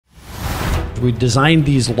We designed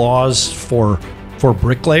these laws for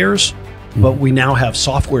bricklayers, but we now have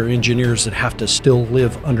software engineers that have to still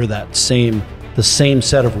live under the same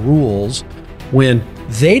set of rules, when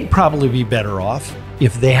they'd probably be better off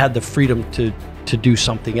if they had the freedom to do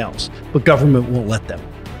something else, but government won't let them.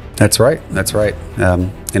 That's right.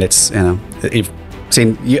 And it's, you've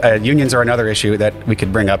seen unions are another issue that we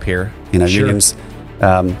could bring up here. Sure. Unions,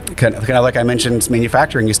 kind of like I mentioned,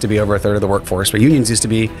 manufacturing used to be over a third of the workforce, but unions used to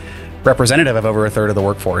be representative of over a third of the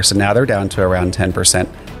workforce, and now they're down to around 10%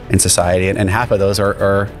 in society, and half of those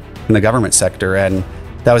are in the government sector. And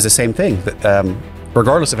that was the same thing.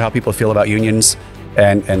 Regardless of how people feel about unions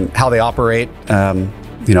and how they operate,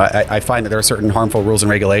 I find that there are certain harmful rules and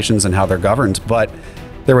regulations and how they're governed, but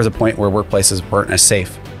there was a point where workplaces weren't as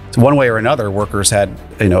safe. So one way or another, workers had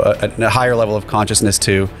a higher level of consciousness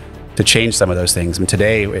to change some of those things. And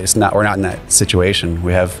today, we're not in that situation.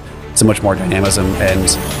 We have so much more dynamism, and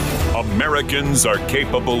Americans are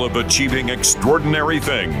capable of achieving extraordinary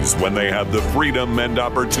things when they have the freedom and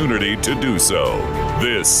opportunity to do so.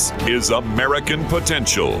 This is American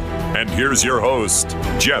Potential. And here's your host,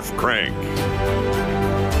 Jeff Crank.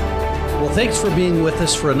 Well, thanks for being with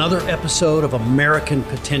us for another episode of American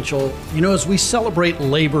Potential. As we celebrate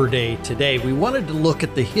Labor Day today, we wanted to look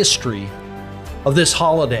at the history of this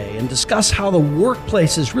holiday and discuss how the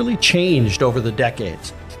workplace has really changed over the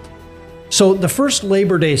decades. So the first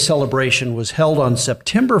Labor Day celebration was held on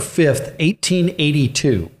September 5th,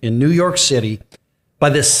 1882 in New York City by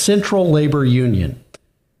the Central Labor Union.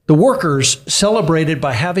 The workers celebrated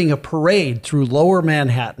by having a parade through Lower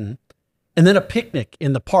Manhattan and then a picnic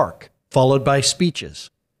in the park, followed by speeches.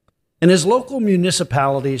 And as local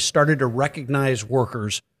municipalities started to recognize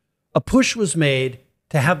workers, a push was made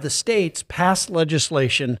to have the states pass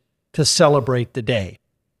legislation to celebrate the day.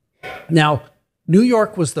 Now, New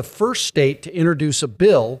York was the first state to introduce a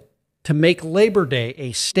bill to make Labor Day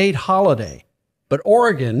a state holiday, but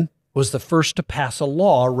Oregon was the first to pass a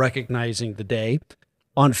law recognizing the day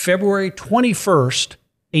on February 21st,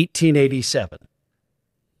 1887.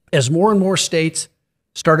 As more and more states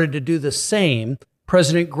started to do the same,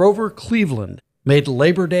 President Grover Cleveland made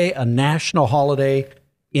Labor Day a national holiday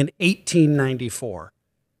in 1894.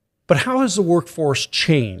 But how has the workforce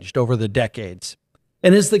changed over the decades?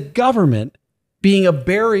 And is the government being a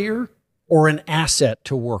barrier or an asset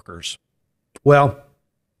to workers? Well,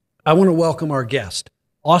 I want to welcome our guest,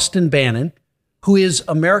 Austen Bannan, who is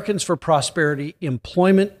Americans for Prosperity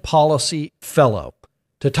Employment Policy Fellow,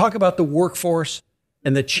 to talk about the workforce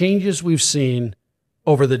and the changes we've seen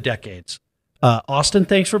over the decades. Austen,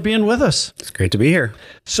 thanks for being with us. it's great to be here.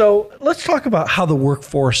 So let's talk about how the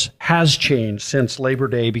workforce has changed since Labor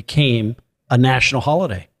Day became a national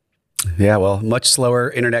holiday. Yeah, well, much slower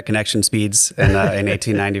internet connection speeds in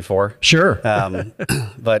 1894. Sure.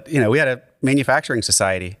 But, we had a manufacturing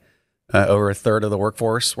society. Over a third of the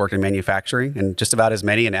workforce worked in manufacturing and just about as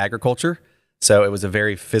many in agriculture. So it was a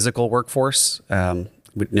very physical workforce,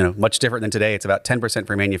 much different than today. It's about 10%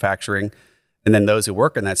 for manufacturing. And then those who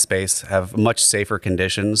work in that space have much safer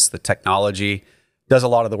conditions. The technology does a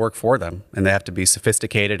lot of the work for them, and they have to be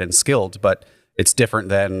sophisticated and skilled. But it's different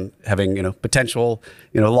than having, potential,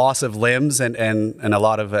 loss of limbs and a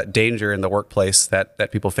lot of danger in the workplace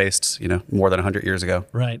that people faced, more than 100 years ago.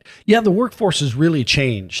 Right. Yeah, the workforce has really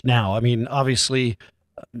changed now. I mean, obviously,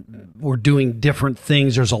 we're doing different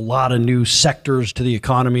things. There's a lot of new sectors to the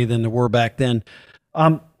economy than there were back then.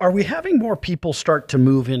 Are we having more people start to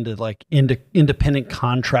move into independent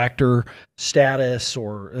contractor status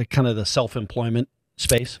or kind of the self-employment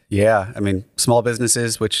space? Yeah. I mean, small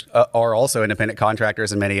businesses, which are also independent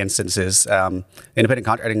contractors in many instances, independent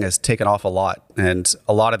contracting has taken off a lot. And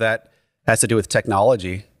a lot of that has to do with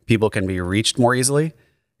technology. People can be reached more easily.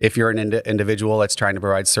 If you're an individual that's trying to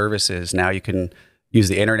provide services, now you can use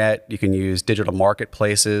the internet, you can use digital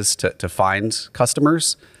marketplaces to find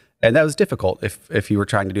customers. And that was difficult if you were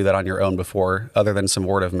trying to do that on your own before, other than some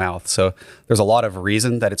word of mouth. So there's a lot of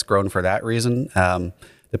reason that it's grown for that reason.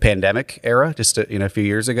 The pandemic era, just a few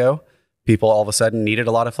years ago, people all of a sudden needed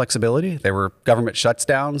a lot of flexibility. There were government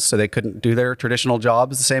shutdowns, so they couldn't do their traditional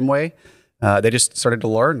jobs the same way. They just started to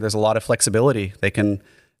learn there's a lot of flexibility. They can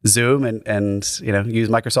Zoom and use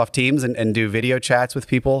Microsoft Teams and do video chats with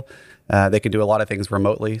people. They can do a lot of things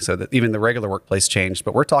remotely, so that even the regular workplace changed.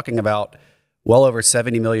 But we're talking about well over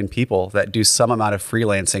 70 million people that do some amount of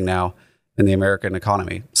freelancing now in the American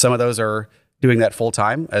economy. Some of those are doing that full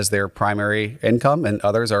time as their primary income, and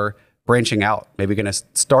others are branching out, maybe going to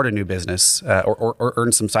start a new business or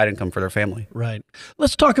earn some side income for their family. Right.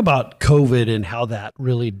 Let's talk about COVID and how that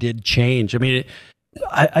really did change. I mean,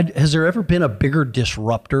 has there ever been a bigger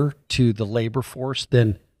disruptor to the labor force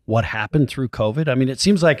than what happened through COVID? I mean, it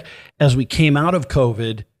seems like as we came out of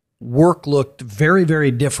COVID, work looked very,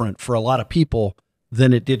 very different for a lot of people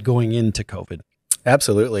than it did going into COVID.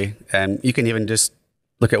 Absolutely. And you can even just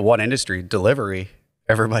look at one industry, delivery.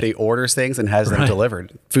 Everybody orders things and has them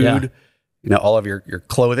delivered. Food, all of your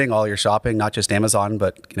clothing, all your shopping, not just Amazon,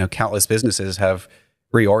 but countless businesses have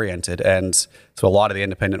reoriented. And so a lot of the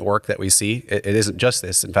independent work that we see, it isn't just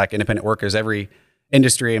this. In fact, independent work is every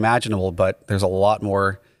industry imaginable, but there's a lot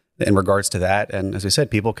more in regards to that. And as we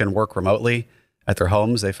said, people can work remotely at their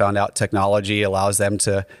homes. They found out technology allows them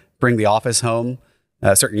to bring the office home.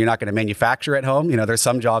 Certainly you're not going to manufacture at home. There's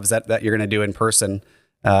some jobs that you're going to do in person.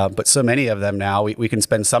 But so many of them now, we can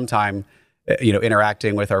spend some time,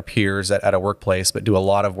 interacting with our peers at a workplace, but do a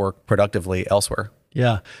lot of work productively elsewhere.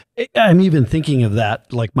 Yeah. I'm even thinking of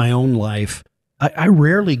that, like my own life. I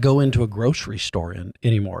rarely go into a grocery store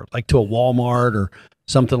anymore, like to a Walmart or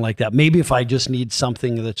something like that. Maybe if I just need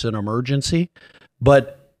something that's an emergency.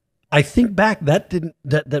 But I think back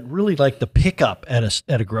that really, like, the pickup at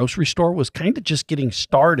a grocery store was kind of just getting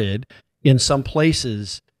started in some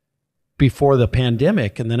places before the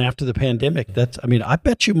pandemic. And then after the pandemic, I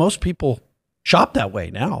bet you most people shop that way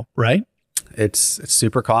now, right? It's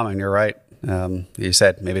super common. You're right. You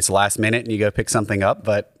said maybe it's last minute and you go pick something up,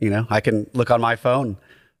 but I can look on my phone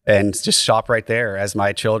and just shop right there as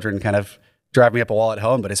my children kind of drive me up a wall at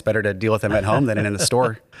home, but it's better to deal with them at home than in the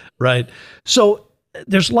store. Right. So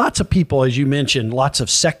there's lots of people, as you mentioned, lots of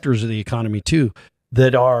sectors of the economy too,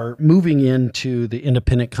 that are moving into the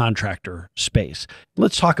independent contractor space.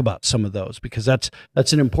 Let's talk about some of those, because that's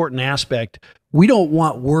an important aspect. We don't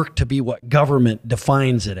want work to be what government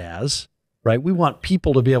defines it as, right? We want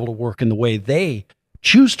people to be able to work in the way they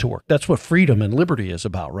choose to work. That's what freedom and liberty is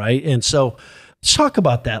about, right? And so let's talk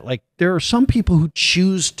about that. Like, there are some people who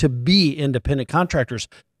choose to be independent contractors.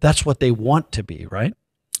 That's what they want to be, right?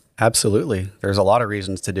 Absolutely. There's a lot of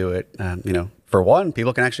reasons to do it. For one,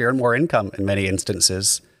 people can actually earn more income in many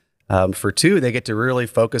instances. For two, they get to really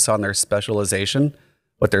focus on their specialization,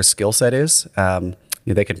 what their skill set is.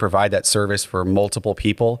 They can provide that service for multiple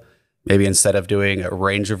people. Maybe instead of doing a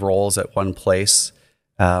range of roles at one place,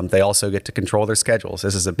 they also get to control their schedules.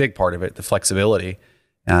 This is a big part of it, the flexibility.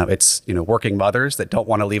 It's working mothers that don't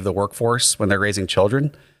want to leave the workforce when they're raising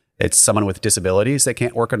children. It's someone with disabilities that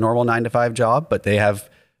can't work a normal 9-to-5 job, but they have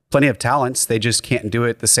plenty of talents. They just can't do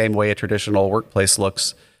it the same way a traditional workplace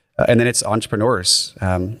looks. And then it's entrepreneurs.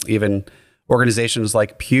 Even organizations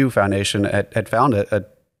like Pew Foundation had found a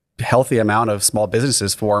healthy amount of small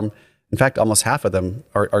businesses form. In fact, almost half of them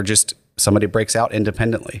are just somebody breaks out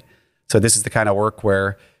independently. So this is the kind of work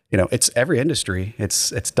where, it's every industry.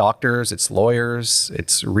 It's doctors, it's lawyers,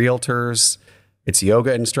 it's realtors, it's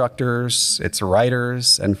yoga instructors, it's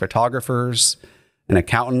writers and photographers and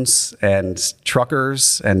accountants and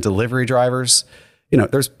truckers and delivery drivers.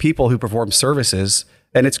 There's people who perform services,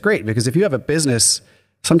 and it's great because if you have a business,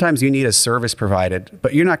 sometimes you need a service provided,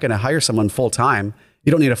 but you're not going to hire someone full-time.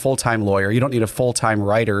 You don't need a full-time lawyer. You don't need a full-time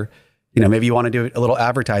writer. Maybe you want to do a little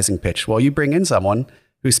advertising pitch. Well, you bring in someone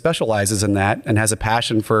who specializes in that and has a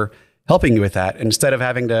passion for helping you with that. Instead of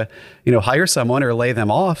having to, hire someone or lay them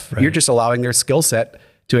off, right. You're just allowing their skill set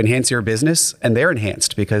to enhance your business, and they're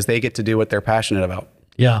enhanced because they get to do what they're passionate about.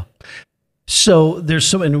 Yeah. So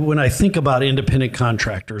and when I think about independent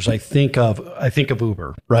contractors, I think of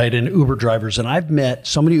Uber, right? And Uber drivers. And I've met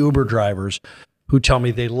so many Uber drivers who tell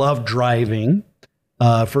me they love driving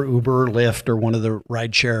for Uber or Lyft or one of the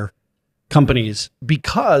rideshare companies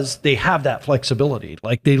because they have that flexibility.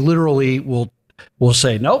 Like, they literally will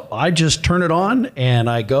say, nope, I just turn it on and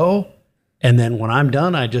I go. And then when I'm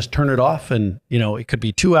done, I just turn it off. And, it could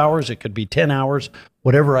be 2 hours, it could be 10 hours,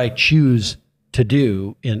 whatever I choose to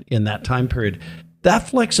do in that time period. That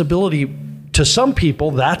flexibility, to some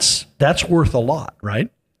people, that's worth a lot, right?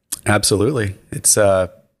 Absolutely. It's,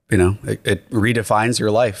 it redefines your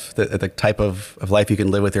life, the type of life you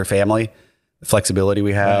can live with your family, the flexibility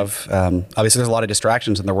we have. Right. Obviously, there's a lot of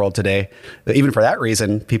distractions in the world today. Even for that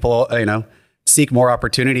reason, people, seek more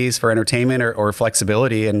opportunities for entertainment or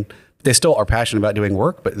flexibility, and they still are passionate about doing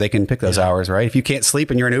work, but they can pick those hours, right? If you can't sleep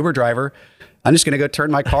and you're an Uber driver, I'm just going to go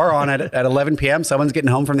turn my car on at 11 p.m. Someone's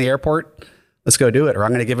getting home from the airport. Let's go do it. Or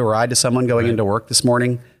I'm going to give a ride to someone going into work this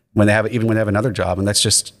morning when they have another job. And that's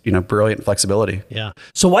just, brilliant flexibility. Yeah.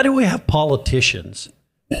 So why do we have politicians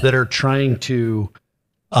that are trying to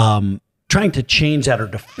change that or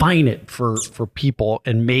define it for people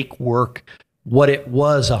and make work what it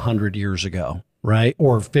was 100 years ago, right?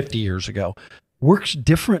 Or 50 years ago? Work's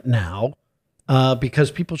different now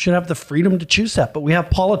because people should have the freedom to choose that. But we have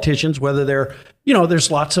politicians, whether they're, there's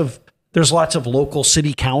lots of local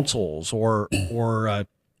city councils or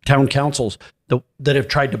town councils that have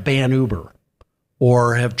tried to ban Uber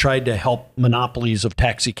or have tried to help monopolies of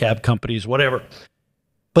taxi cab companies, whatever.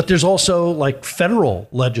 But there's also like federal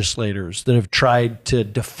legislators that have tried to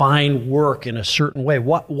define work in a certain way.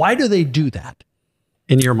 Why do they do that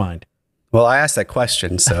in your mind? Well, I asked that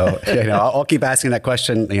question, so I'll keep asking that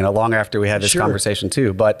question, long after we have this conversation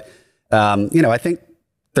too. But I think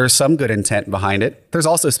there's some good intent behind it. There's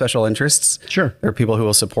also special interests. Sure, there are people who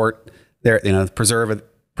will support their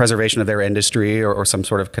preservation of their industry or some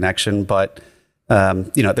sort of connection. But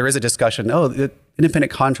there is a discussion. The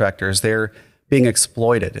independent contractors, they're being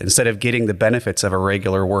exploited instead of getting the benefits of a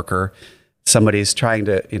regular worker. Somebody's trying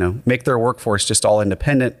to make their workforce just all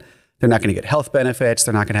independent. They're not going to get health benefits.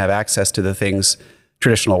 They're not going to have access to the things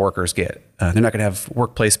traditional workers get. They're not going to have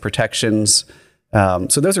workplace protections. So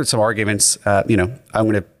those are some arguments. I'm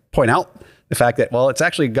going to point out the fact that, it's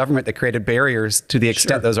actually government that created barriers to the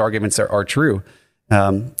extent those arguments are true.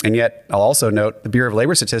 And yet I'll also note the Bureau of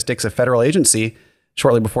Labor Statistics, a federal agency,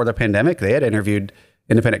 shortly before the pandemic, they had interviewed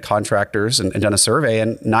independent contractors and done a survey,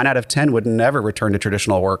 and 9 out of 10 would never return to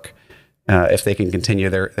traditional work if they can continue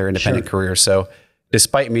their independent career. So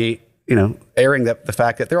despite me, airing the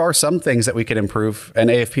fact that there are some things that we can improve, and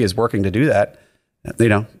AFP is working to do that,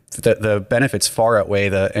 the benefits far outweigh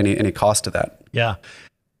any cost to that. Yeah.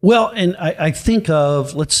 Well, and I think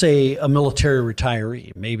of, let's say, a military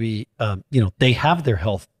retiree. Maybe, they have their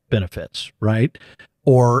health benefits, right?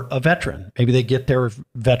 Or a veteran. Maybe they get their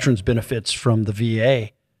veterans benefits from the VA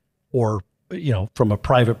or, from a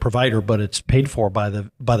private provider, but it's paid for by the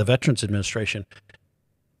Veterans Administration.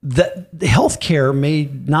 The healthcare may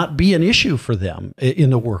not be an issue for them in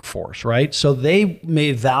the workforce, right? So they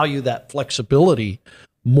may value that flexibility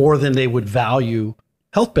more than they would value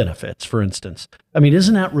health benefits, for instance. I mean,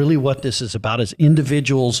 isn't that really what this is about, is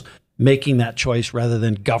individuals making that choice rather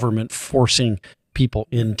than government forcing people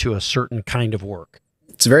into a certain kind of work?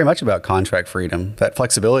 It's very much about contract freedom, that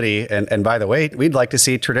flexibility. And by the way, we'd like to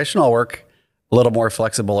see traditional work a little more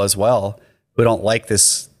flexible as well. We don't like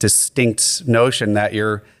this distinct notion that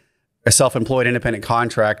you're a self-employed independent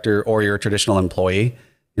contractor or you're a traditional employee.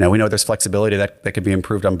 We know there's flexibility that could be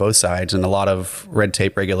improved on both sides, and a lot of red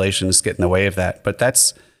tape regulations get in the way of that. But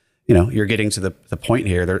that's, you're getting to the point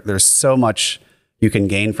here. There's so much you can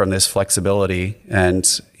gain from this flexibility. And,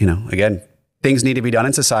 again, things need to be done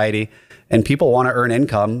in society, and people want to earn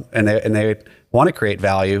income, and they want to create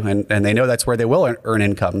value, and they know that's where they will earn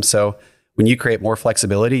income. So when you create more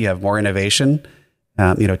flexibility, you have more innovation.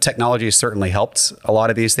 Technology has certainly helped a lot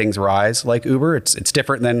of these things rise, like Uber. It's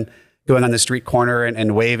different than going on the street corner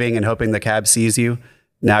and waving and hoping the cab sees you.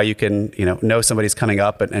 Now you can, know somebody's coming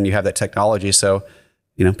up and you have that technology. So,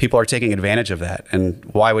 people are taking advantage of that. And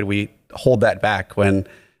why would we hold that back when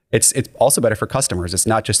it's also better for customers? It's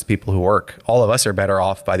not just the people who work. All of us are better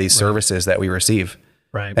off by these services that we receive.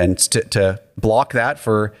 Right. And to block that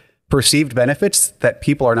for perceived benefits that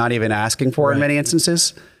people are not even asking for in many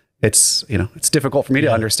instances, it's difficult for me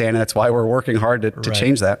to understand. And that's why we're working hard to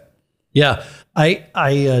change that. Yeah.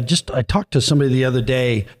 I talked to somebody the other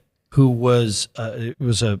day who was a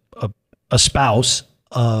spouse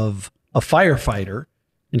of a firefighter.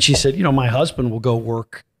 And she said, my husband will go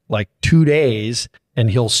work like 2 days and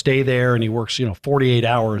he'll stay there and he works, 48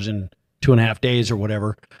 hours in 2.5 days or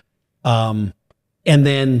whatever. And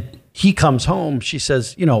then he comes home, she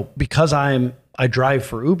says, because I drive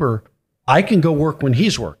for Uber, I can go work when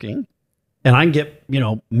he's working. And I can get,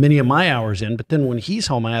 many of my hours in, but then when he's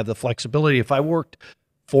home, I have the flexibility. If I worked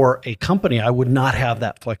for a company, I would not have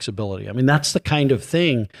that flexibility. I mean, that's the kind of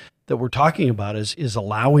thing that we're talking about is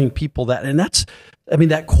allowing people that, and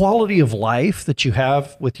that quality of life that you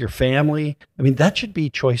have with your family. I mean, that should be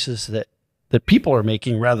choices that people are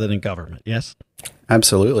making rather than government. Yes?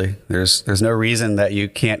 Absolutely. There's no reason that you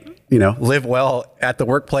can't, live well at the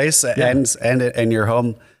workplace and in your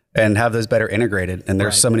home and have those better integrated. And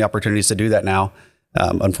there's so many opportunities to do that now.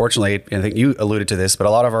 Unfortunately, I think you alluded to this, but a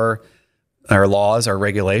lot of our laws, our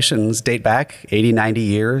regulations date back 80, 90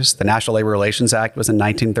 years. The National Labor Relations Act was in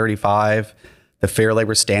 1935, the Fair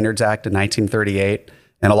Labor Standards Act in 1938,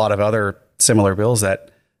 and a lot of other similar bills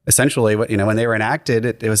that essentially, when they were enacted,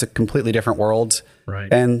 it was a completely different world.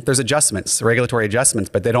 Right. And there's adjustments, regulatory adjustments,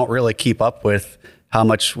 but they don't really keep up with how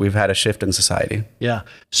much we've had a shift in society. Yeah.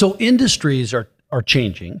 So industries are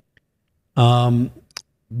changing.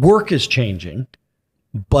 Work is changing,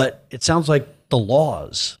 but it sounds like the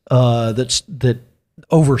laws that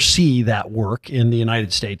oversee that work in the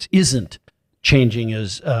United States isn't changing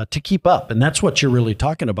as to keep up. And that's what you're really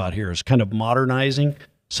talking about here, is kind of modernizing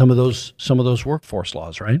some of those workforce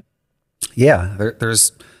laws, right? Yeah,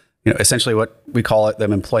 there's essentially what we call it,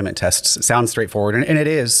 them employment tests. It sounds straightforward, and it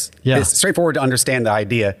is. Yeah. It's straightforward to understand the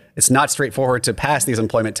idea. It's not straightforward to pass these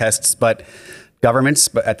employment tests, but governments,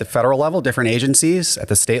 but at the federal level, different agencies, at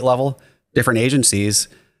the state level, different agencies,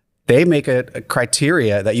 they make a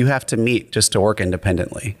criteria that you have to meet just to work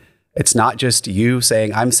independently. It's not just you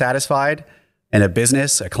saying, I'm satisfied, and a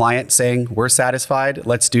business, a client saying, we're satisfied,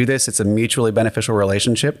 let's do this. It's a mutually beneficial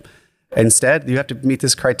relationship. Instead, you have to meet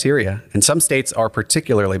this criteria. And some states are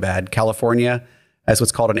particularly bad. California has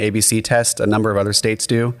what's called an ABC test. A number of other states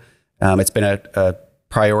do. It's been a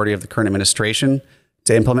priority of the current administration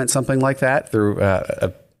to implement something like that through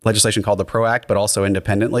a legislation called the PRO Act, but also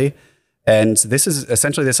independently. And this is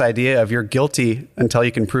essentially this idea of you're guilty until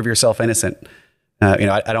you can prove yourself innocent.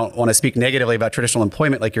 I don't want to speak negatively about traditional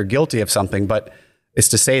employment like you're guilty of something, but it's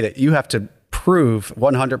to say that you have to prove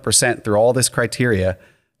 100% through all this criteria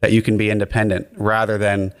that you can be independent, rather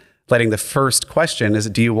than letting the first question is,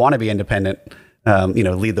 do you want to be independent,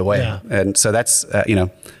 lead the way. Yeah. And so that's,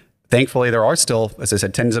 thankfully there are still, as I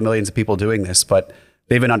said, tens of millions of people doing this, but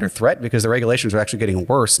they've been under threat because the regulations are actually getting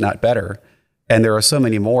worse, not better. And there are so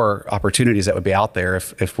many more opportunities that would be out there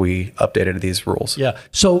if we updated these rules. Yeah.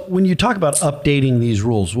 So when you talk about updating these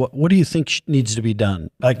rules, what do you think needs to be done?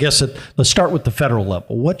 I guess let's start with the federal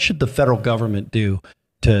level. What should the federal government do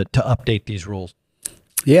to update these rules?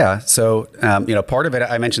 Yeah. So, part of it,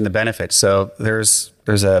 I mentioned the benefits. So there's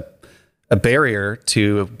a barrier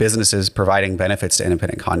to businesses providing benefits to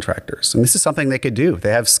independent contractors. And this is something they could do.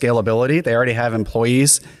 They have scalability. They already have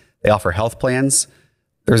employees. They offer health plans.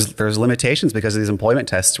 There's limitations because of these employment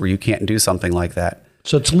tests where you can't do something like that.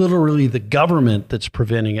 So it's literally the government that's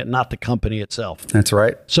preventing it, not the company itself. That's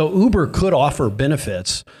right. So Uber could offer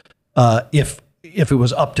benefits if it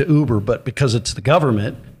was up to Uber, but because it's the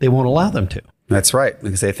government, they won't allow them to. That's right,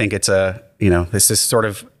 because they think it's this is sort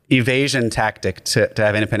of evasion tactic to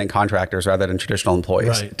have independent contractors rather than traditional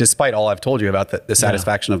employees, right, despite all I've told you about the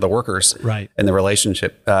satisfaction of the workers, right, and the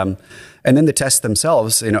relationship. And then the tests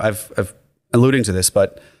themselves, I've alluding to this,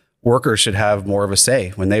 but workers should have more of a say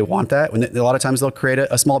when they want that. A lot of times they'll create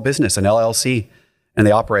a small business, an LLC, and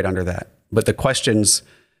they operate under that. But the questions,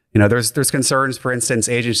 there's concerns. For instance,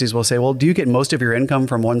 agencies will say, well, do you get most of your income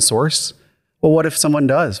from one source? Well, what if someone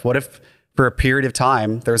does? What if for a period of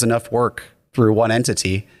time there's enough work through one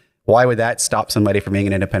entity? Why would that stop somebody from being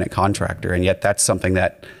an independent contractor? And yet that's something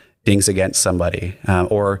that dings against somebody.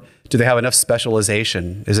 Or do they have enough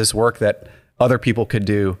specialization? Is this work that other people could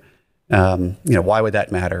do? Why would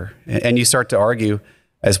that matter? And you start to argue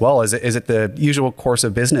as well, is it the usual course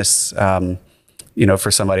of business,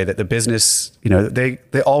 for somebody that the business,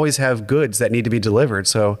 they always have goods that need to be delivered.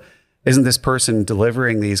 So isn't this person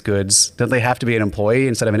delivering these goods, don't they have to be an employee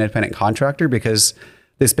instead of an independent contractor because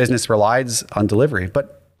this business relies on delivery?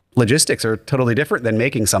 But logistics are totally different than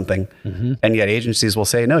making something. Mm-hmm. And yet agencies will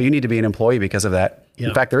say, no, you need to be an employee because of that. Yeah.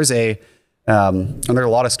 In fact, there's and there are a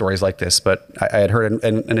lot of stories like this, but I had heard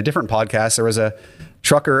in a different podcast, there was a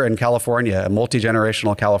trucker in California, a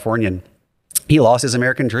multi-generational Californian. He lost his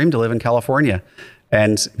American dream to live in California.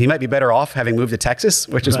 And he might be better off having moved to Texas,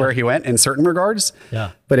 which is where he went in certain regards.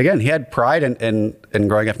 Yeah. But again, he had pride in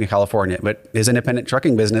growing up in California, but his independent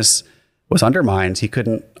trucking business was undermined. He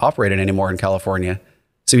couldn't operate it anymore in California.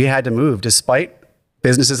 So he had to move despite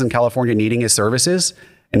businesses in California needing his services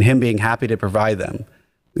and him being happy to provide them.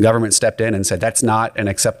 The government stepped in and said, that's not an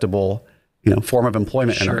acceptable, form of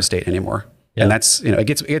employment in our state anymore. Yeah. And that's, it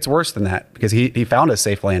gets worse than that because he found a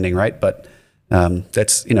safe landing, right? But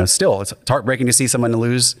that's, still, it's heartbreaking to see someone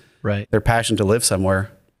lose their passion to live somewhere.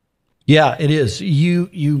 Yeah, it is.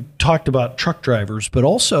 You talked about truck drivers, but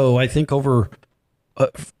also I think over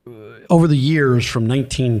the years from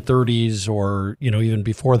 1930s or, even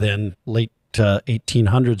before then, late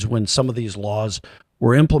 1800s, when some of these laws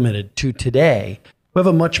were implemented to today, we have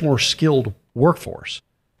a much more skilled workforce.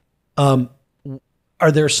 Are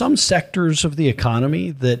there some sectors of the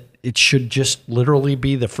economy that it should just literally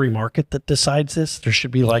be the free market that decides this? There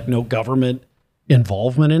should be no government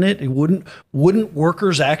involvement in it. Wouldn't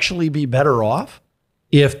workers actually be better off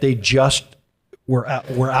if they just were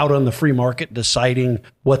out on the free market deciding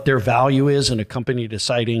what their value is and a company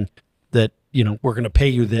deciding that, we're going to pay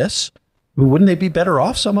you this? Wouldn't they be better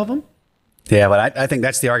off, some of them? Yeah, but I think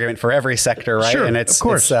that's the argument for every sector, right? Sure, and it's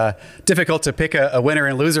difficult to pick a winner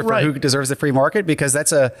and loser for who deserves the free market because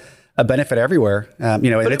that's a benefit everywhere.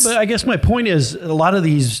 But I guess my point is a lot of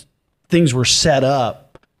these things were set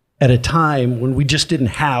up at a time when we just didn't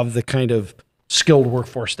have the kind of skilled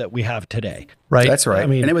workforce that we have today, right? That's right.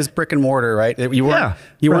 And it was brick and mortar, right? You weren't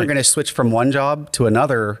going to switch from one job to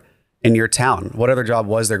another in your town. What other job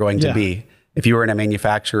was there going to be if you were in a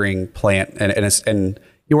manufacturing plant and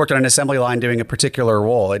you worked on an assembly line doing a particular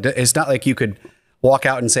role. It's not like you could walk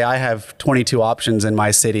out and say, I have 22 options in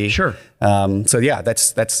my city. Sure. So yeah,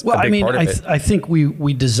 that's a big part of it. I think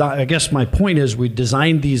we design, I guess my point is we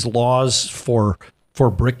designed these laws for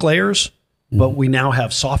bricklayers, but we now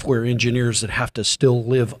have software engineers that have to still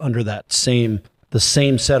live under the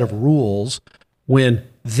same set of rules, when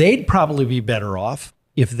they'd probably be better off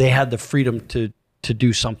if they had the freedom to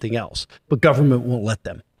do something else, but government won't let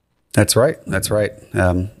them. That's right.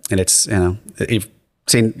 And it's, you've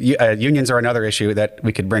seen unions are another issue that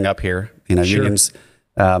we could bring up here. Sure. Unions,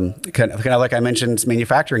 kind of like I mentioned,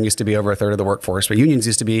 manufacturing used to be over a third of the workforce, but unions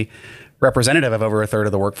used to be representative of over a third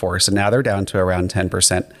of the workforce. And now they're down to around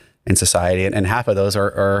 10% in society. And half of those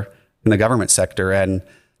are in the government sector. And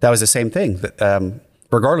that was the same thing.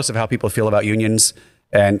 Regardless of how people feel about unions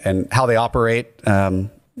and how they operate,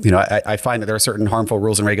 I find that there are certain harmful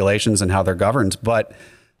rules and regulations and how they're governed, but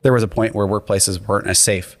there was a point where workplaces weren't as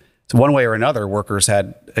safe. So one way or another, workers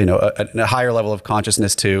had, a higher level of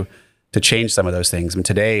consciousness to change some of those things. And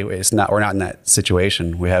today we're not in that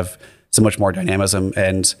situation. We have so much more dynamism,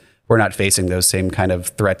 and we're not facing those same kind of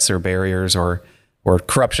threats or barriers or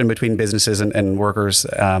corruption between businesses and workers,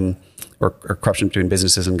 or corruption between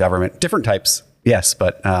businesses and government. Different types, yes,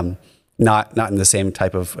 but not in the same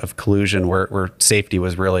type of collusion where safety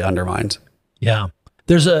was really undermined. Yeah.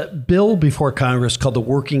 There's a bill before Congress called the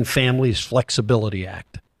Working Families Flexibility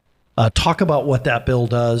Act. Talk about what that bill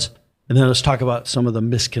does, and then let's talk about some of the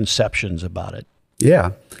misconceptions about it.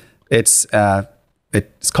 Yeah. It's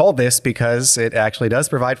called this because it actually does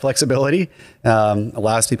provide flexibility,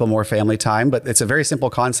 allows people more family time, but it's a very simple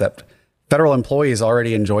concept. Federal employees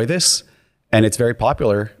already enjoy this, and it's very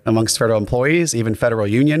popular amongst federal employees, even federal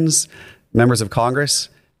unions, members of Congress,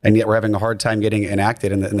 and yet we're having a hard time getting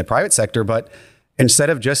enacted in the private sector. But instead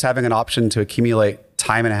of just having an option to accumulate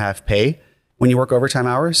time and a half pay when you work overtime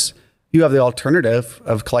hours, you have the alternative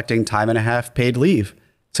of collecting time and a half paid leave,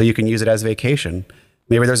 so you can use it as vacation.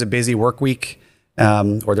 Maybe there's a busy work week,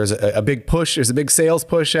 or there's a big push, there's a big sales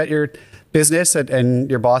push at your business, and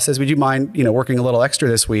your boss says, would you mind, working a little extra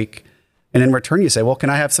this week? And in return, you say, well, can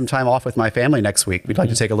I have some time off with my family next week? We'd like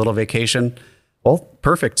to take a little vacation. Well,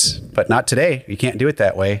 perfect, but not today. You can't do it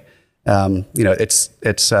that way. It's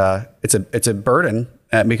a burden,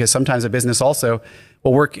 because sometimes a business also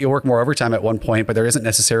you'll work more overtime at one point, but there isn't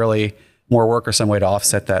necessarily more work or some way to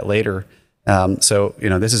offset that later. So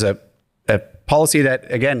this is a policy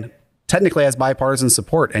that, again, technically has bipartisan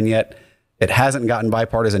support, and yet it hasn't gotten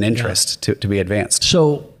bipartisan interest to be advanced.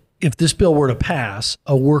 So if this bill were to pass,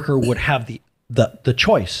 a worker would have the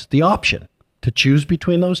choice, the option to choose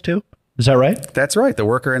between those two. Is that right? That's right. The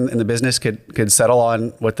worker in the business could settle on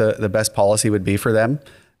what the best policy would be for them.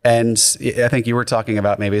 And I think you were talking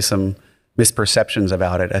about maybe some misperceptions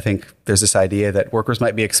about it. I think there's this idea that workers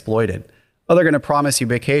might be exploited. Oh, they're going to promise you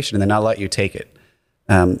vacation and then not let you take it.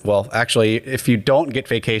 Well, actually, if you don't get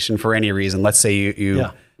vacation for any reason, let's say you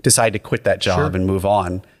decide to quit that job and move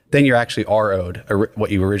on, then you actually are owed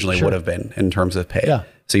what you originally would have been in terms of pay. Yeah.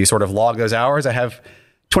 So you sort of log those hours. I have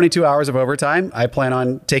 22 hours of overtime. I plan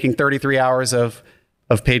on taking 33 hours of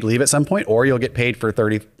paid leave at some point, or you'll get paid for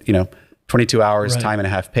 22 hours time and a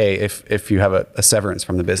half pay if you have a severance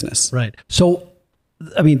from the business. Right. So,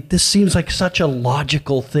 I mean, this seems like such a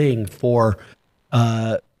logical thing for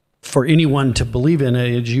anyone to believe in.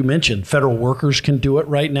 As you mentioned, federal workers can do it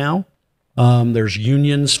right now. There's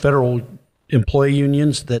unions, federal employee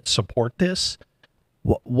unions that support this.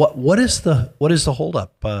 What is the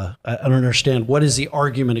holdup? I don't understand. What is the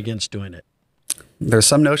argument against doing it? There's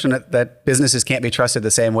some notion that businesses can't be trusted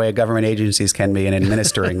the same way government agencies can be in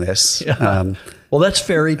administering this. Well, that's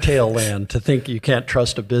fairy tale land to think you can't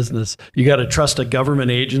trust a business. You got to trust a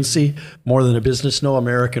government agency more than a business. No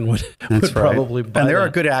American would probably buy And there that. are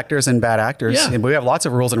good actors and bad actors. Yeah. And we have lots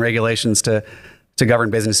of rules and regulations to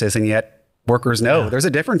govern businesses, and yet workers know there's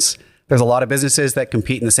a difference. There's a lot of businesses that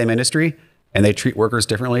compete in the same industry, and they treat workers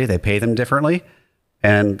differently. They pay them differently,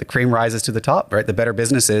 and the cream rises to the top, right? The better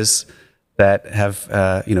businesses that have,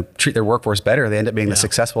 treat their workforce better, they end up being the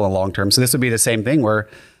successful in the long term. So this would be the same thing where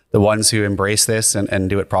the ones who embrace this and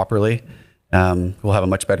do it properly will have a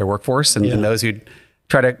much better workforce. And those who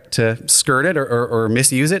try to skirt it or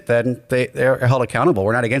misuse it, then they're held accountable.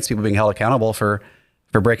 We're not against people being held accountable for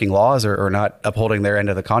breaking laws or not upholding their end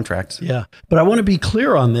of the contract. Yeah. But I want to be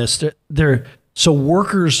clear on this. So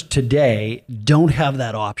workers today don't have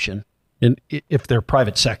that option. And if they're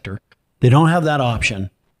private sector, they don't have that option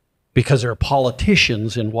because there are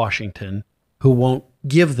politicians in Washington who won't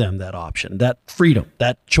give them that option, that freedom,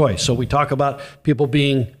 that choice. So we talk about people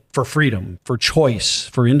being for freedom, for choice,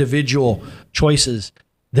 for individual choices.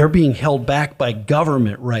 they're being held back by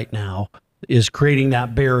government right now, is creating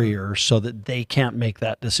that barrier so that they can't make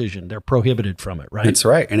that decision. They're prohibited from it, right? That's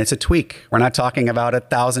right. And it's a tweak. We're not talking about a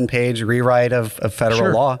 1,000-page rewrite of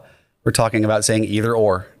federal law. We're talking about saying either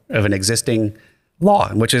or of an existing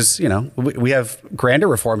law, which is, we have grander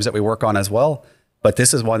reforms that we work on as well. But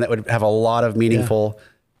this is one that would have a lot of meaningful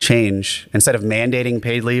change. Instead of mandating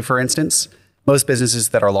paid leave, for instance, most businesses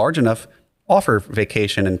that are large enough offer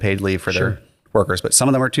vacation and paid leave for their workers, but some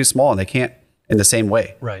of them are too small and they can't in the same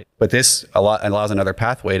way. Right. But this allows another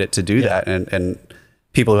pathway to do that. And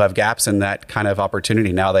people who have gaps in that kind of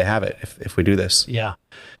opportunity, now they have it if we do this. Yeah.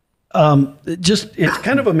 It's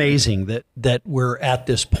kind of amazing that we're at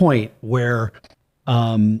this point where,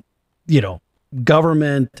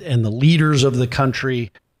 government and the leaders of the country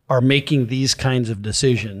are making these kinds of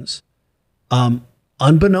decisions,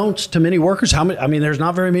 unbeknownst to many workers. There's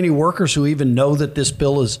not very many workers who even know that this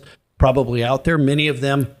bill is probably out there. Many of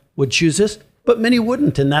them would choose this, but many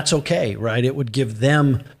wouldn't, and that's okay, right? It would give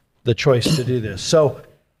them the choice to do this. So,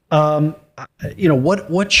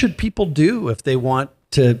 what should people do if they want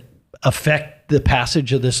to affect the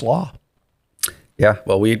passage of this law? Yeah,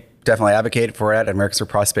 well, we definitely advocate for it at Americans for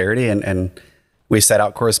Prosperity, and we set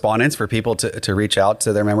out correspondence for people to reach out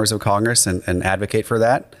to their members of Congress and advocate for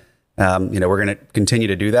that. We're going to continue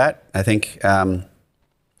to do that. I think, as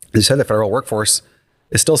you said, the federal workforce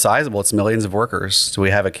is still sizable. It's millions of workers. So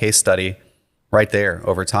we have a case study right there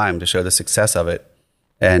over time to show the success of it.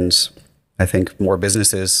 And I think more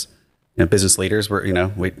businesses, business leaders,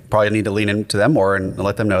 we probably need to lean into them more and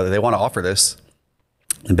let them know that they want to offer this.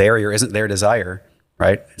 The barrier isn't their desire,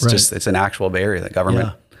 right? It's an actual barrier that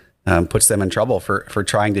government puts them in trouble for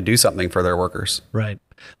trying to do something for their workers. Right.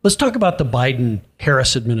 Let's talk about the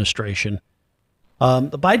Biden-Harris administration.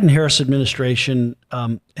 The Biden-Harris administration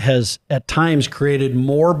has at times created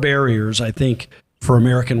more barriers, I think, for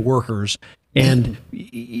American workers. And,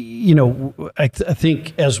 I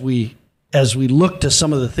think as we look to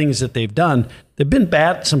some of the things that they've done, they've been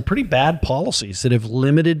some pretty bad policies that have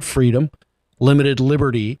limited freedom, limited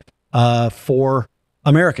liberty for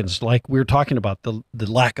Americans, like we were talking about, the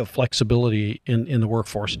lack of flexibility in the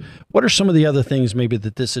workforce. What are some of the other things maybe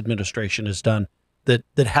that this administration has done that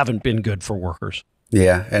haven't been good for workers?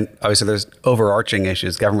 Yeah, and obviously there's overarching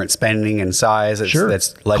issues, government spending and size.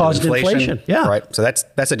 That's led to inflation. Yeah, right. So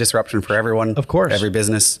that's a disruption for everyone. Of course, every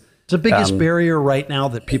business. It's the biggest barrier right now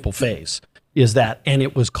that people face is that, and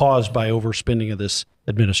it was caused by overspending of this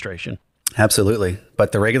administration. Absolutely.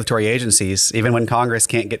 But the regulatory agencies, even when Congress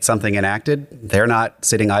can't get something enacted, they're not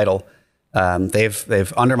sitting idle.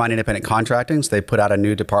 They've undermined independent contracting. So they put out a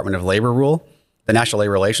new Department of Labor rule. The National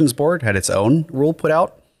Labor Relations Board had its own rule put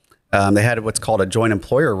out. They had what's called a joint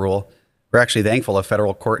employer rule. We're actually thankful a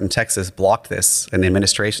federal court in Texas blocked this, and the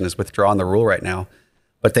administration has withdrawn the rule right now.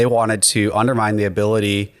 But they wanted to undermine the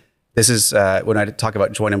ability. This is when I talk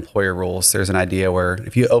about joint employer rules, there's an idea where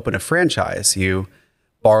if you open a franchise, you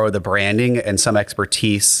borrow the branding and some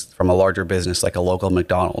expertise from a larger business like a local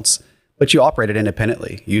McDonald's, but you operate it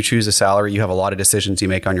independently. You choose a salary. You have a lot of decisions you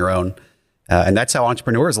make on your own. And that's how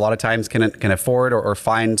entrepreneurs a lot of times can afford or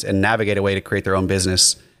find and navigate a way to create their own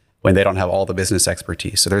business when they don't have all the business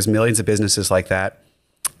expertise. So there's millions of businesses like that.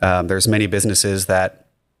 There's many businesses that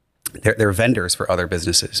they're vendors for other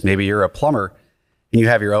businesses. Maybe you're a plumber and you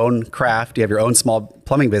have your own craft, you have your own small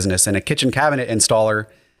plumbing business, and a kitchen cabinet installer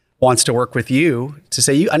wants to work with you to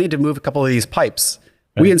say, I need to move a couple of these pipes.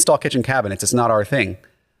 Right. We install kitchen cabinets. It's not our thing.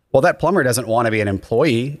 Well, that plumber doesn't want to be an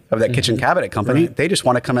employee of that kitchen cabinet company. Right. They just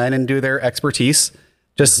want to come in and do their expertise,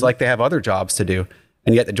 just like they have other jobs to do.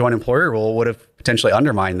 And yet the joint employer rule would have potentially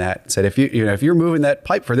undermined that. Said, if you're moving that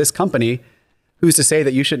pipe for this company, who's to say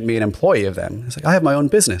that you shouldn't be an employee of them? It's like, I have my own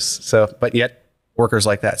business. So, but yet workers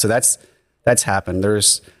like that. So that's happened.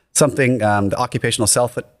 There's something, the Occupational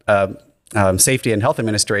Safety and Health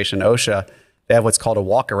Administration, OSHA, they have what's called a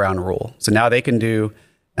walk-around rule. So now they can do,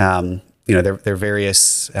 their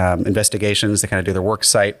various investigations. They kind of do their work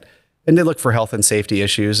site, and they look for health and safety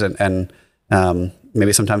issues, and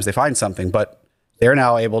maybe sometimes they find something. But they're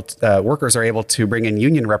now workers are able to bring in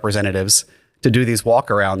union representatives to do these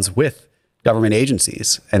walk-arounds with government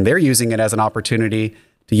agencies, and they're using it as an opportunity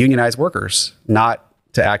to unionize workers, not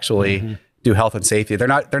to actually do health and safety. They're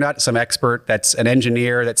not some expert that's an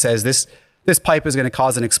engineer that says this pipe is going to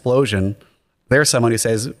cause an explosion. They're someone who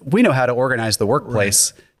says, we know how to organize the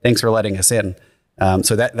workplace. Right. Thanks for letting us in.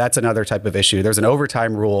 So that's another type of issue. There's an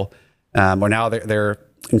overtime rule where now they're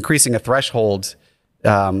increasing a threshold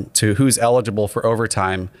to who's eligible for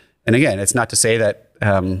overtime. And again, it's not to say that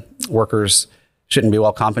workers shouldn't be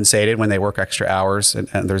well compensated when they work extra hours, and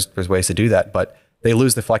there's ways to do that. But they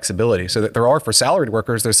lose the flexibility. So that there are, for salaried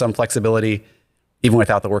workers, there's some flexibility even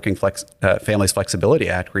without the Working Families Flexibility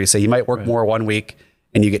Act, where you say you might work more one week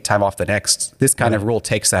and you get time off the next. This kind of rule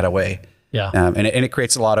takes that away. Yeah. And it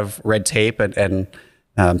creates a lot of red tape and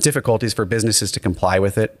difficulties for businesses to comply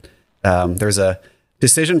with it. There's a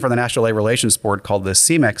decision from the National Labor Relations Board called the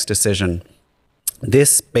CMEX decision.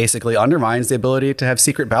 This basically undermines the ability to have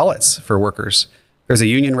secret ballots for workers. There's a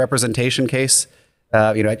union representation case,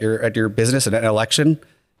 at your business in an election.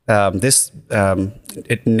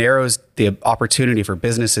 It narrows the opportunity for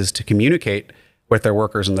businesses to communicate with their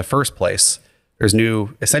workers in the first place. There's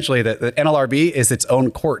essentially the NLRB is its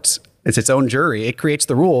own court. It's its own jury. It creates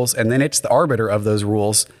the rules, and then it's the arbiter of those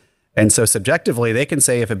rules. And so subjectively, they can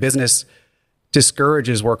say if a business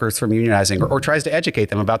discourages workers from unionizing or tries to educate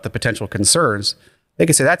them about the potential concerns, they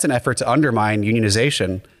can say that's an effort to undermine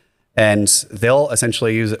unionization. And they'll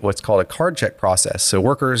essentially use what's called a card check process. So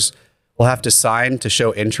workers will have to sign to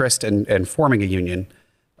show interest in forming a union.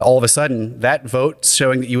 All of a sudden, that vote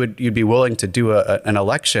showing that you'd be willing to do an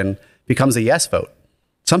election becomes a yes vote.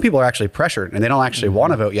 Some people are actually pressured and they don't actually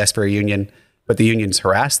want to vote yes for a union, but the unions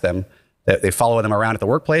harass them. They follow them around at the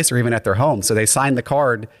workplace or even at their home. So they sign the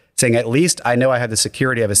card saying, at least I know I have the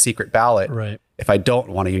security of a secret ballot if I don't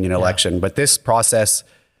want a union election. But this process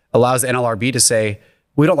allows the NLRB to say,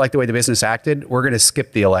 we don't like the way the business acted. We're going to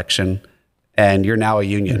skip the election and you're now a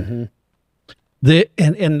union.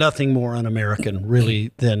 And nothing more un-American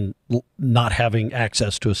really than not having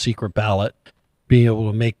access to a secret ballot, being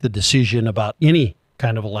able to make the decision about any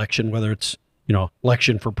kind of election, whether it's,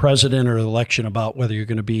 election for president or election about whether you're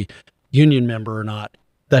going to be union member or not.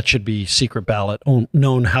 That should be secret ballot,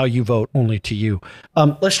 known how you vote only to you.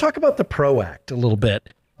 Let's talk about the PRO Act a little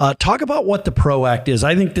bit. Talk about what the PRO Act is.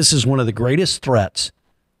 I think this is one of the greatest threats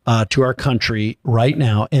to our country right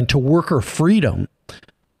now and to worker freedom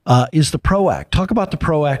is the PRO Act. Talk about the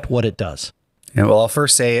PRO Act, what it does. Yeah, well, I'll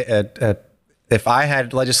first say if I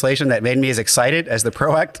had legislation that made me as excited as the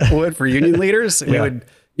PRO Act would for union leaders,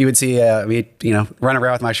 you would see me, run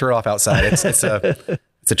around with my shirt off outside.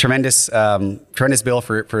 It's a tremendous bill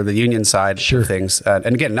for the union side of things.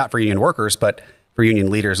 And again, not for union workers, but for union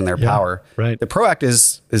leaders and their power. Right. The PRO Act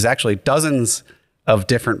is actually dozens of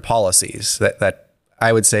different policies that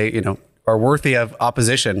I would say, are worthy of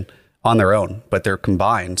opposition on their own, but they're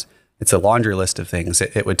combined. It's a laundry list of things.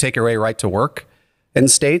 It would take away right to work in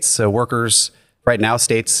states. So workers, right now,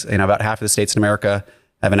 states, about half of the states in America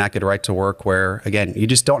have enacted a right to work where, again, you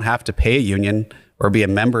just don't have to pay a union or be a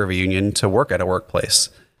member of a union to work at a workplace.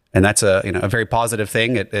 And that's a very positive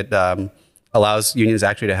thing. It allows unions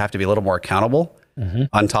actually to have to be a little more accountable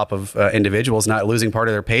on top of individuals not losing part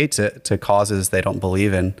of their pay to causes they don't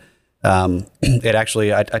believe in. It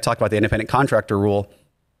actually, I talked about the independent contractor rule.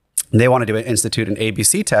 They wanted to institute an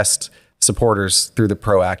ABC test supporters through the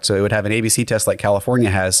PRO Act. So it would have an ABC test like California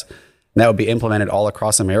has, and that would be implemented all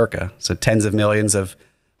across America. So tens of millions of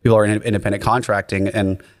people are in independent contracting.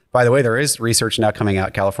 And by the way, there is research now coming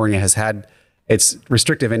out. California has had its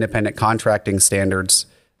restrictive independent contracting standards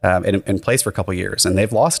in place for a couple of years, and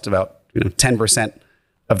they've lost about 10%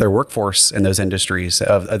 of their workforce in those industries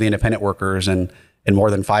of the independent workers, and more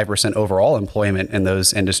than 5% overall employment in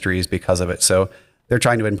those industries because of it. So they're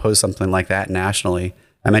trying to impose something like that nationally.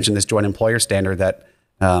 I mentioned this joint employer standard that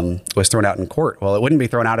was thrown out in court. Well, it wouldn't be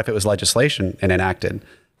thrown out if it was legislation and enacted.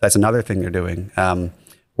 That's another thing they're doing.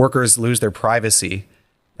 Workers lose their privacy.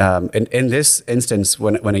 In this instance,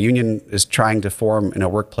 when a union is trying to form in a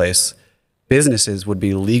workplace, businesses would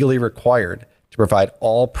be legally required to provide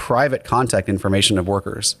all private contact information of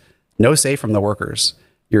workers. No say from the workers.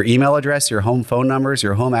 Your email address, your home phone numbers,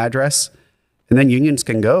 your home address. And then unions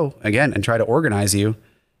can go, again, and try to organize you.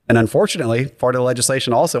 And unfortunately, part of the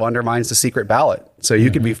legislation also undermines the secret ballot. So you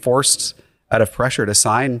could be forced out of pressure to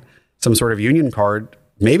sign some sort of union card,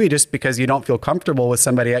 maybe just because you don't feel comfortable with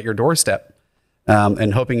somebody at your doorstep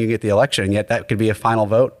and hoping you get the election. And yet that could be a final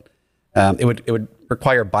vote. It would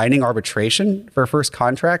require binding arbitration for first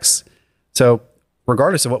contracts. So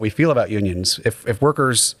regardless of what we feel about unions, if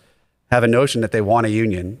workers have a notion that they want a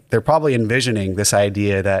union, they're probably envisioning this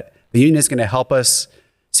idea that the union is going to help us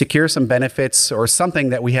secure some benefits or something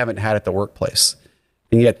that we haven't had at the workplace.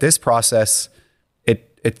 And yet this process,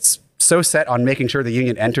 it's so set on making sure the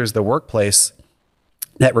union enters the workplace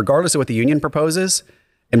that regardless of what the union proposes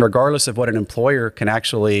and regardless of what an employer can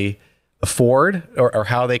actually afford or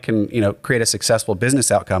how they can create a successful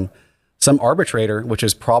business outcome, some arbitrator, which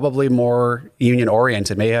is probably more union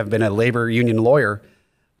oriented, may have been a labor union lawyer,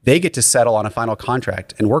 they get to settle on a final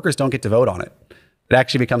contract and workers don't get to vote on it. It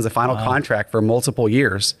actually becomes a final contract for multiple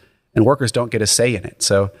years and workers don't get a say in it.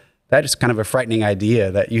 So that is kind of a frightening idea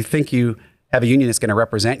that you think you have a union that's going to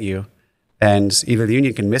represent you, and either the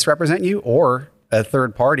union can misrepresent you or a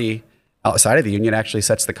third party outside of the union actually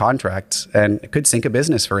sets the contract, and it could sink a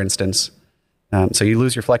business, for instance. So you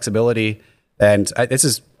lose your flexibility. And this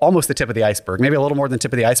is almost the tip of the iceberg, maybe a little more than the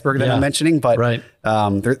tip of the iceberg that I'm mentioning, but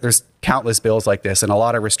there's countless bills like this and a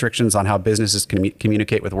lot of restrictions on how businesses can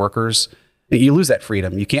communicate with workers. You lose that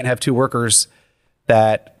freedom. You can't have two workers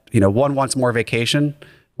that, one wants more vacation,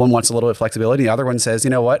 one wants a little bit of flexibility, the other one says,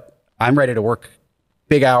 you know what, I'm ready to work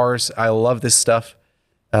big hours. I love this stuff.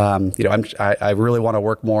 I really want to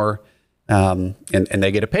work more. And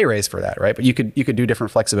they get a pay raise for that, right? But you could do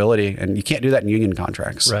different flexibility, and you can't do that in union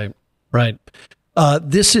contracts. Right.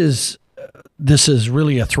 This is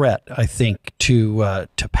really a threat, I think, to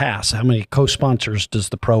pass. How many co-sponsors does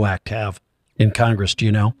the PRO Act have in Congress? Do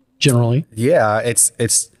you know, generally? Yeah, it's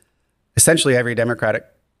essentially every Democratic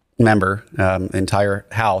member, entire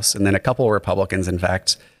House, and then a couple of Republicans, in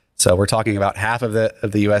fact. So we're talking about half of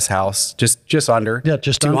the U.S. House, just under. Yeah,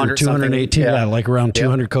 just under 218. Yeah, like around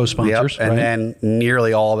 200 co-sponsors. And then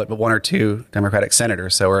nearly all of it, but one or two Democratic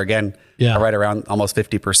senators. So we're again right around almost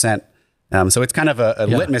 50%. So it's kind of a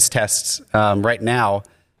litmus test right now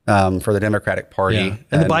for the Democratic Party. Yeah.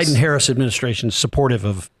 And the Biden-Harris administration is supportive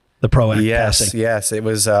of the PRO Act passing. Yes. It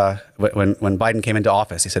was when Biden came into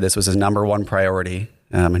office, he said this was his number one priority.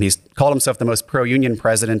 And he's called himself the most pro-union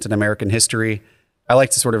president in American history. I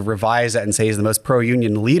like to sort of revise that and say he's the most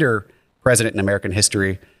pro-union leader president in American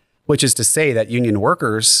history, which is to say that union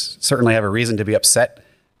workers certainly have a reason to be upset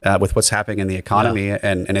with what's happening in the economy,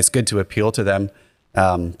 and it's good to appeal to them.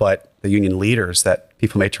 But the union leaders that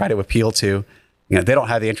people may try to appeal to, they don't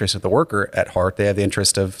have the interest of the worker at heart. They have the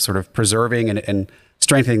interest of sort of preserving and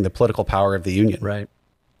strengthening the political power of the union.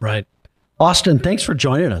 Right. Austen, thanks for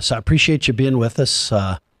joining us. I appreciate you being with us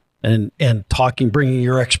and talking, bringing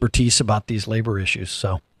your expertise about these labor issues.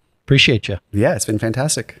 So appreciate you. Yeah, it's been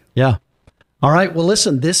fantastic. Yeah. All right. Well,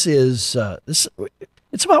 listen, this is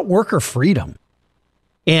it's about worker freedom.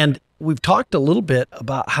 And we've talked a little bit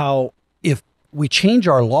about how if we change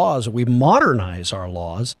our laws, we modernize our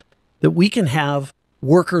laws, that we can have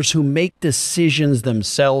workers who make decisions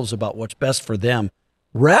themselves about what's best for them,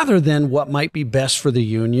 rather than what might be best for the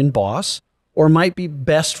union boss or might be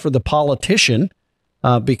best for the politician,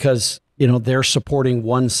 because they're supporting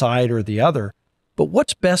one side or the other. But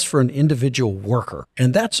what's best for an individual worker?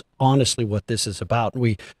 And that's honestly what this is about.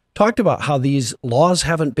 We talked about how these laws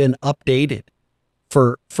haven't been updated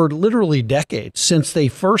for literally decades, since they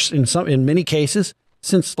first, in many cases,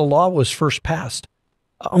 since the law was first passed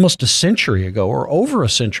almost a century ago or over a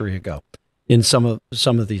century ago in some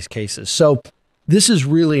of these cases. So this is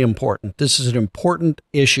really important. This is an important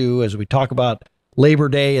issue as we talk about Labor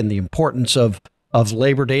Day and the importance of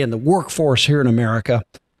Labor Day and the workforce here in America.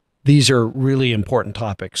 These are really important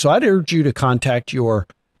topics. So I'd urge you to contact your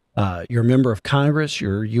member of Congress,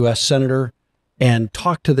 your U.S. Senator, and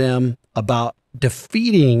talk to them about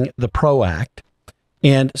defeating the PRO Act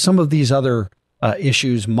and some of these other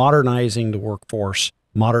issues, modernizing the workforce,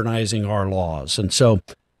 modernizing our laws. And so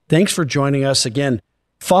thanks for joining us. Again,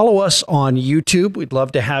 follow us on YouTube. We'd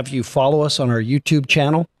love to have you follow us on our YouTube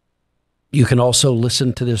channel. You can also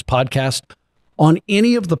listen to this podcast on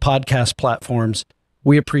any of the podcast platforms.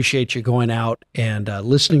 We appreciate you going out and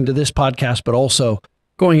listening to this podcast, but also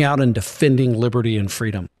going out and defending liberty and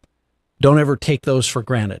freedom. Don't ever take those for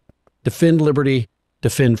granted. Defend liberty,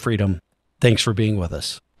 defend freedom. Thanks for being with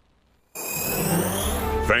us.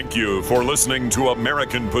 Thank you for listening to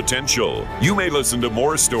American Potential. You may listen to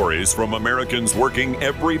more stories from Americans working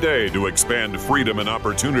every day to expand freedom and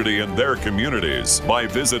opportunity in their communities by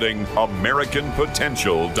visiting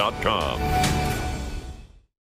AmericanPotential.com.